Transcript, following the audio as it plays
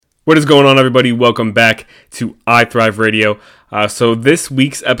What is going on, everybody? Welcome back to iThrive Radio. So this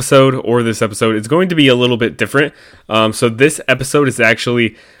week's episode, or this episode, is going to be a little bit different. So this episode is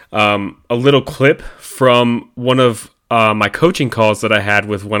actually a little clip from one of my coaching calls that I had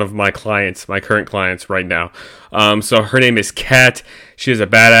with one of my clients, my current clients right now. So her name is Kat. She is a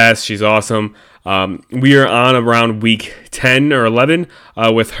badass. She's awesome. We are on around week 10 or 11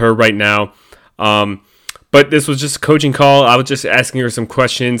 with her right now. But this was just a coaching call. I was just asking her some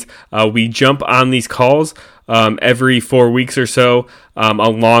questions. We jump on these calls every 4 weeks or so,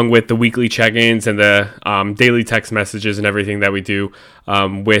 along with the weekly check-ins and the daily text messages and everything that we do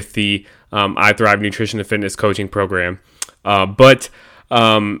with the iThrive Nutrition and Fitness Coaching Program. But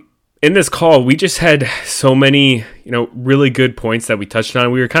in this call, we just had so many, really good points that we touched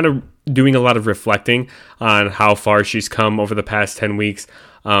on. We were kind of doing a lot of reflecting on how far she's come over the past 10 weeks.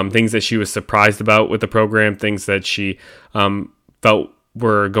 Things that she was surprised about with the program, things that she felt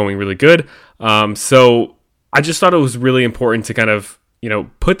were going really good. So I just thought it was really important to kind of,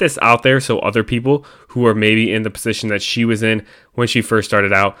 put this out there so other people who are maybe in the position that she was in when she first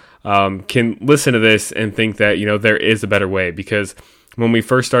started out can listen to this and think that, there is a better way. Because when we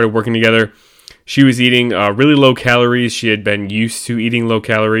first started working together, she was eating really low calories. She had been used to eating low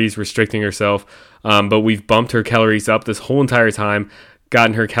calories, restricting herself. But we've bumped her calories up this whole entire time,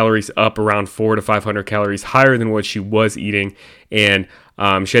 gotten her calories up around 400 to 500 calories higher than what she was eating. And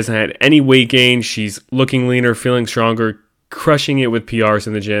she hasn't had any weight gain. She's looking leaner, feeling stronger, crushing it with PRs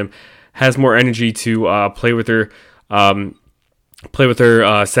in the gym, has more energy to play with her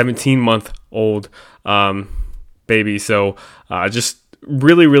 17-month-old baby. So just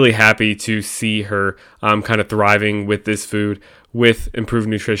really, really happy to see her kind of thriving with this food, with improved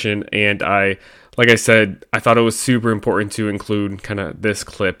nutrition. And like I said, I thought it was super important to include kind of this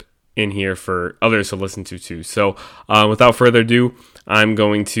clip in here for others to listen to too. So without further ado, I'm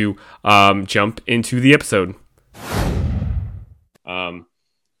going to jump into the episode.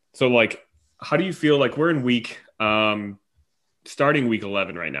 So how do you feel? We're in starting week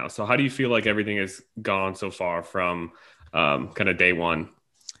 11 right now. So how do you feel like everything has gone so far from kind of day one?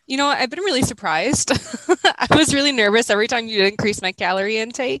 I've been really surprised. I was really nervous every time you increase my calorie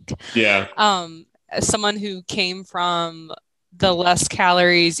intake. Yeah. As someone who came from the less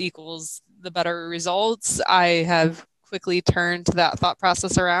calories equals the better results, I have quickly turned that thought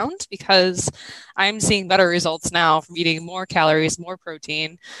process around because I'm seeing better results now from eating more calories, more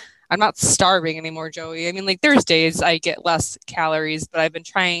protein. I'm not starving anymore, Joey. I mean, there's days I get less calories, but I've been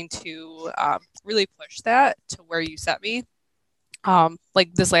trying to really push that to where you set me.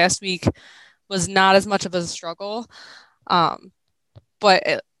 This last week was not as much of a struggle,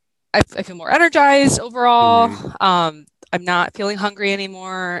 but I feel more energized overall. Mm-hmm. I'm not feeling hungry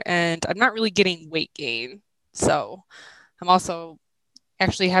anymore, and I'm not really getting weight gain. So I'm also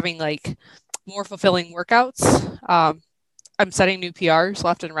actually having more fulfilling workouts. I'm setting new PRs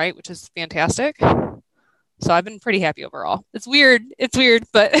left and right, which is fantastic. So I've been pretty happy overall. It's weird,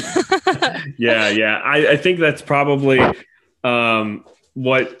 but yeah. I think that's probably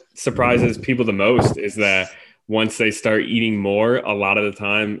what surprises people the most is that once they start eating more, a lot of the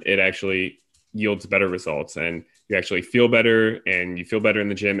time it actually yields better results and you actually feel better and you feel better in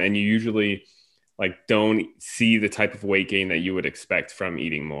the gym. And you usually don't see the type of weight gain that you would expect from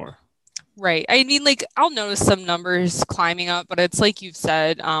eating more. Right. I mean, I'll notice some numbers climbing up, but it's like you've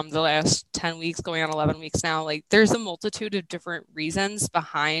said, the last 10 weeks going on 11 weeks now, there's a multitude of different reasons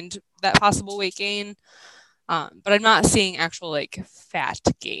behind that possible weight gain. But I'm not seeing actual fat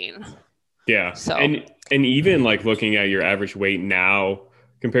gain. Yeah. So and even looking at your average weight now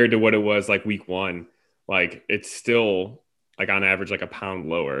compared to what it was week one, it's still on average a pound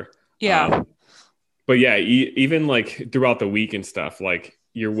lower. Yeah. But yeah, even throughout the week and stuff,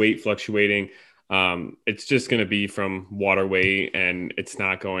 your weight fluctuating, it's just going to be from water weight, and it's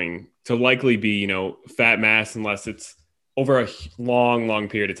not going to likely be, fat mass unless it's over a long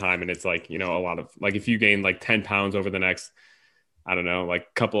period of time. And it's a lot of if you gain 10 pounds over the next, I don't know,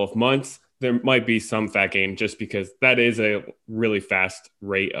 couple of months, there might be some fat gain just because that is a really fast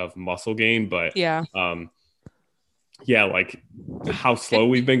rate of muscle gain. But yeah, how slow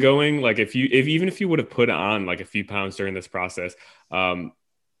we've been going. Even if you would have put on a few pounds during this process,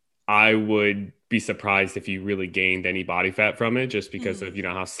 I would be surprised if you really gained any body fat from it, just because of,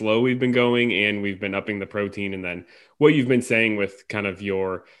 how slow we've been going and we've been upping the protein. And then what you've been saying with kind of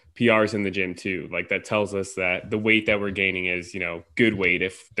your PRs in the gym too, that tells us that the weight that we're gaining is, good weight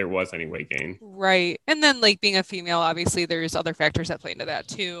if there was any weight gain. Right. And then being a female, obviously there's other factors that play into that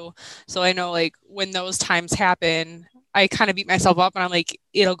too. So I know when those times happen, I kind of beat myself up and I'm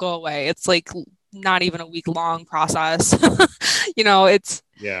it'll go away. It's not even a week long process. It's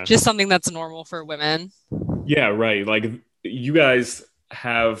Yeah. just something that's normal for women. Yeah, right. Like you guys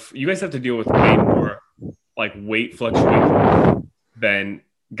have to deal with way more like weight fluctuation than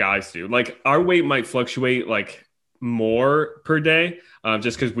guys do. Like our weight might fluctuate like more per day,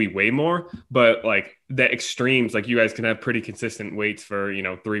 just because we weigh more. But like the extremes, like you guys can have pretty consistent weights for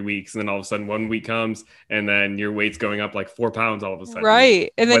 3 weeks, and then all of a sudden 1 week comes, and then your weight's going up like 4 pounds all of a sudden. You're like,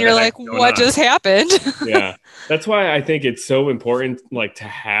 Right. And then what the you're heck's like, going what on? just happened? Yeah, that's why I think it's so important, like to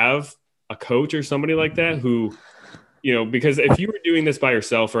have a coach or somebody like that who because if you were doing this by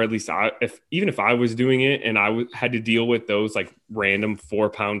yourself, or at least if I was doing it and had to deal with those like random 4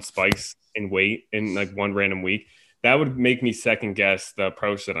 pound spikes in weight in like one random week, that would make me second guess the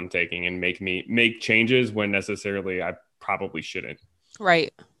approach that I'm taking and make me make changes when necessarily I probably shouldn't.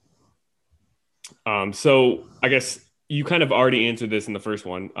 Right. So I guess you kind of already answered this in the first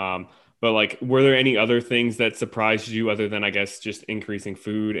one. But like, were there any other things that surprised you other than I guess just increasing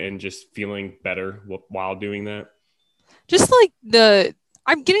food and just feeling better while doing that? Just like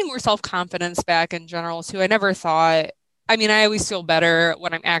I'm getting more self-confidence back in general too. I never thought, I mean, I always feel better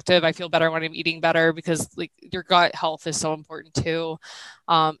when I'm active. I feel better when I'm eating better because like your gut health is so important too.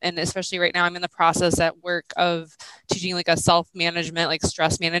 And especially right now, I'm in the process at work of teaching like a self-management, like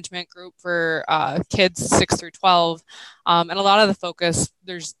stress management group for kids 6 through 12. And a lot of the focus,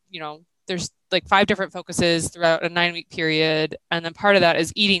 there's like 5 different focuses throughout a 9-week period. And then part of that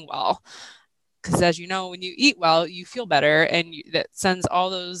is eating well. Because as you know, when you eat well, you feel better, and that sends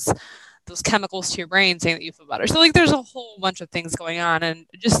all those chemicals to your brain saying that you feel better. So like there's a whole bunch of things going on, and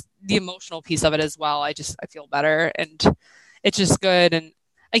just the emotional piece of it as well. I feel better, and it's just good, and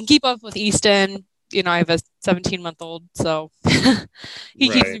I can keep up with Easton. I have a 17-month-old, so he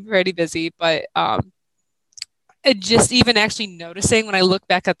keeps me Right. pretty busy. But it just even actually noticing when I look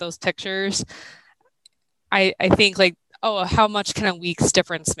back at those pictures, I think like, oh, how much can a week's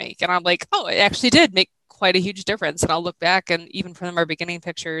difference make? And I'm like, oh, it actually did make quite a huge difference. And I'll look back, and even from our beginning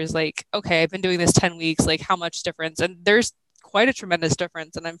pictures, like, okay, I've been doing this 10 weeks, like how much difference? And there's quite a tremendous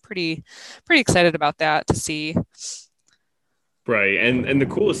difference. And I'm pretty excited about that to see. Right. And the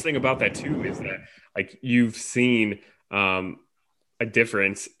coolest thing about that too is that like you've seen um a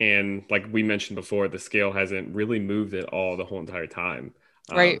difference, and like we mentioned before, the scale hasn't really moved at all the whole entire time.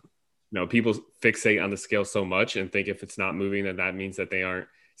 Right. Um People fixate on the scale so much and think if it's not moving, then that means that they aren't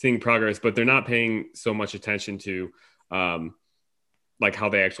seeing progress, but they're not paying so much attention to um like how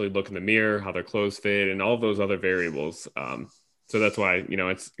they actually look in the mirror, how their clothes fit, and all those other variables. So that's why,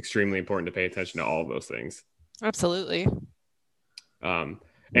 it's extremely important to pay attention to all of those things. Absolutely. Um,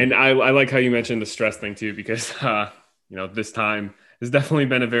 and I like how you mentioned the stress thing too, because this time has definitely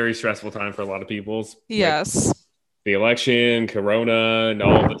been a very stressful time for a lot of people with Yes. the election, Corona, and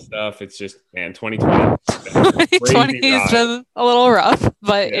all of this stuff. It's just, man, 2020 has been a 2020 crazy has ride. been a little rough,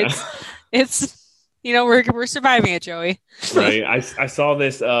 but Yeah, it's we're surviving it, Joey. right. I saw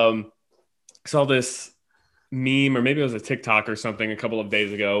this meme, or maybe it was a TikTok or something a couple of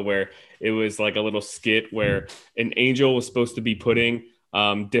days ago, where it was like a little skit where an angel was supposed to be putting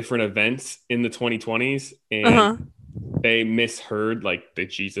different events in the 2020s, and Uh-huh. they misheard like the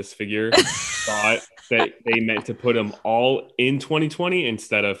Jesus figure, thought that they meant to put them all in 2020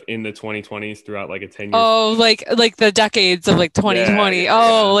 instead of in the 2020s throughout like a 10 years. Oh, like the decades of like Yeah, 2020. yeah,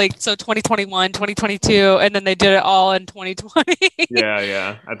 Oh, yeah. like so 2021, 2022, and then they did it all in 2020. Yeah,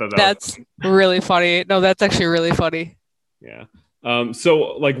 yeah. I thought that was That's really funny. No, that's actually really funny. yeah.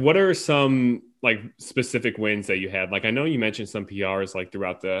 So like what are some like specific wins that you had? Like I know you mentioned some PRs like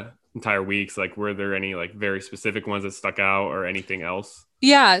throughout the entire weeks. Like were there any like very specific ones that stuck out or anything else?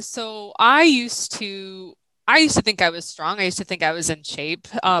 Yeah, so I used to think I was strong. I used to think I was in shape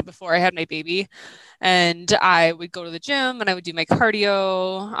before I had my baby. And I would go to the gym and I would do my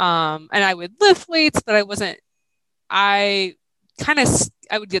cardio, and I would lift weights, but I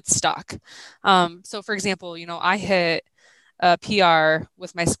I would get stuck. So for example, I hit a PR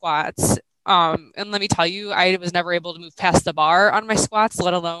with my squats. And let me tell you, I was never able to move past the bar on my squats,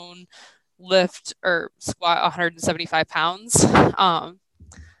 let alone lift or squat 175 pounds.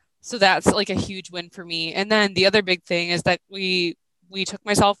 So that's like a huge win for me. And then the other big thing is that we took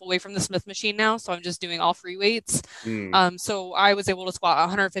myself away from the Smith machine now, so I'm just doing all free weights. Mm, So I was able to squat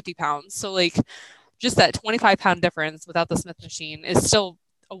 150 pounds. So like just that 25-pound difference without the Smith machine is still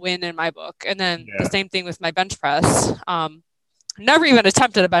a win in my book. And then the yeah. same thing with my bench press. Never even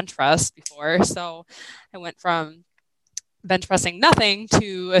attempted a bench press before, so I went from bench pressing nothing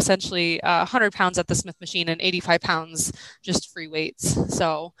to essentially 100 pounds at the Smith machine and 85 pounds just free weights.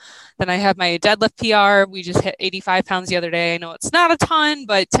 So then I have my deadlift PR. We just hit 85 pounds the other day. I know it's not a ton,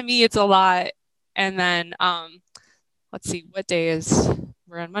 but to me it's a lot. And then let's see, what day is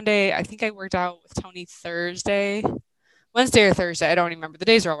we're on Monday. I think I worked out with Tony Wednesday or Thursday. I don't remember. The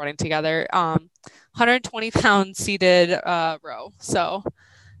days are all running together. 120 pound seated row. So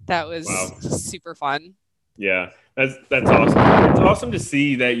that was super fun. Yeah, that's awesome. It's awesome to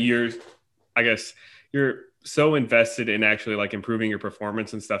see that you're so invested in actually like improving your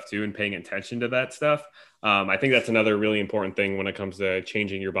performance and stuff too, and paying attention to that stuff. I think that's another really important thing when it comes to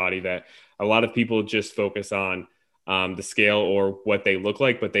changing your body, that a lot of people just focus on the scale or what they look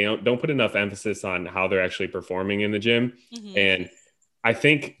like, but they don't put enough emphasis on how they're actually performing in the gym. Mm-hmm. And I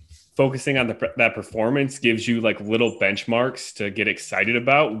think focusing on that performance gives you like little benchmarks to get excited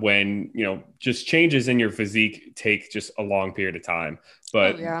about when, you know, just changes in your physique take just a long period of time.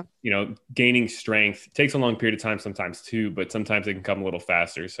 But, you know, gaining strength takes a long period of time sometimes too, but sometimes it can come a little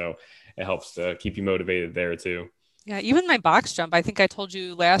faster. So it helps to keep you motivated there too. Yeah, even my box jump, I think I told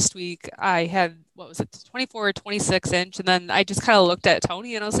you last week I had, 24 or 26 inch. And then I just kind of looked at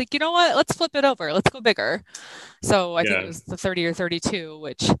Tony and I was like, you know what, let's flip it over. Let's go bigger. So I think it was the 30 or 32,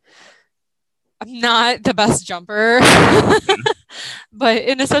 which I'm not the best jumper,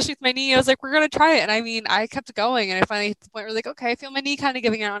 and especially with my knee, I was like, we're going to try it. And I mean, I kept going, and I finally hit the point where like, okay, I feel my knee kind of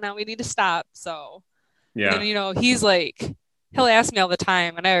giving out now. We need to stop. So, and, you know, he's like, he'll ask me all the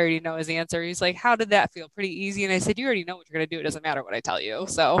time and I already know his answer. He's like, how did that feel? Pretty easy. And I said, you already know what you're going to do. It doesn't matter what I tell you.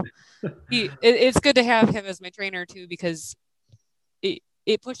 So it's good to have him as my trainer too, because it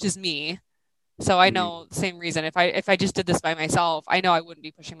pushes me. So I know the same reason. If I just did this by myself, I know I wouldn't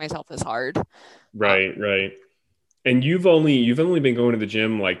be pushing myself as hard. Right. And you've only been going to the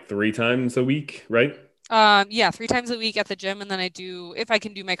gym like 3 times a week, right? 3 times a week at the gym, and then I do, if I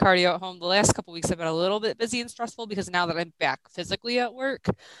can do my cardio at home. The last couple of weeks I've been a little bit busy and stressful because now that I'm back physically at work,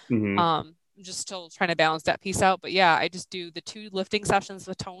 I'm just still trying to balance that piece out. But yeah, I just do the 2 lifting sessions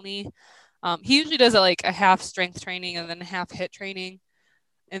with Tony. He usually does it like a half strength training and then half HIIT training.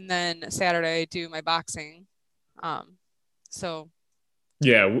 And then Saturday I do my boxing.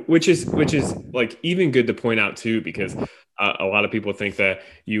 Yeah, which is like even good to point out too, because a lot of people think that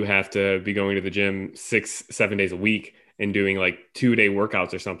you have to be going to the gym 6-7 days a week and doing like 2-day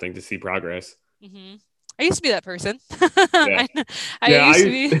workouts or something to see progress. Mm-hmm. I used to be that person. I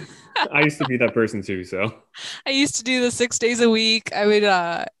used to be that person too. So I used to do the 6 days a week. I would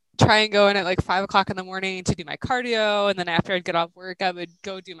try and go in at like 5 o'clock in the morning to do my cardio. And then after I'd get off work, I would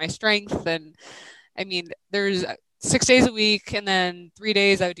go do my strength. And I mean, there's 6 days a week, and then 3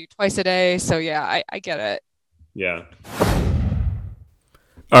 days I would do twice a day. So yeah, I get it. Yeah.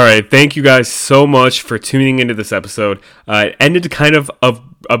 All right. Thank you guys so much for tuning into this episode. It ended kind of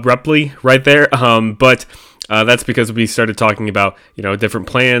abruptly right there. But that's because we started talking about, you know, different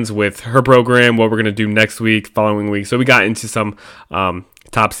plans with her program, what we're going to do next week, following week. So we got into some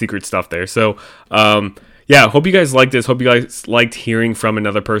top secret stuff there. So, yeah, hope you guys liked this. Hope you guys liked hearing from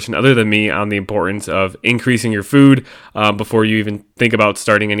another person other than me on the importance of increasing your food before you even think about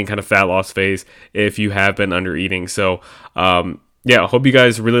starting any kind of fat loss phase if you have been under eating. So, yeah, hope you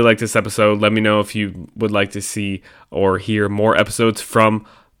guys really liked this episode. Let me know if you would like to see or hear more episodes from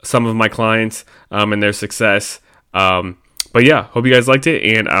some of my clients and their success. But yeah, hope you guys liked it,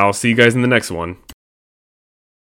 and I'll see you guys in the next one.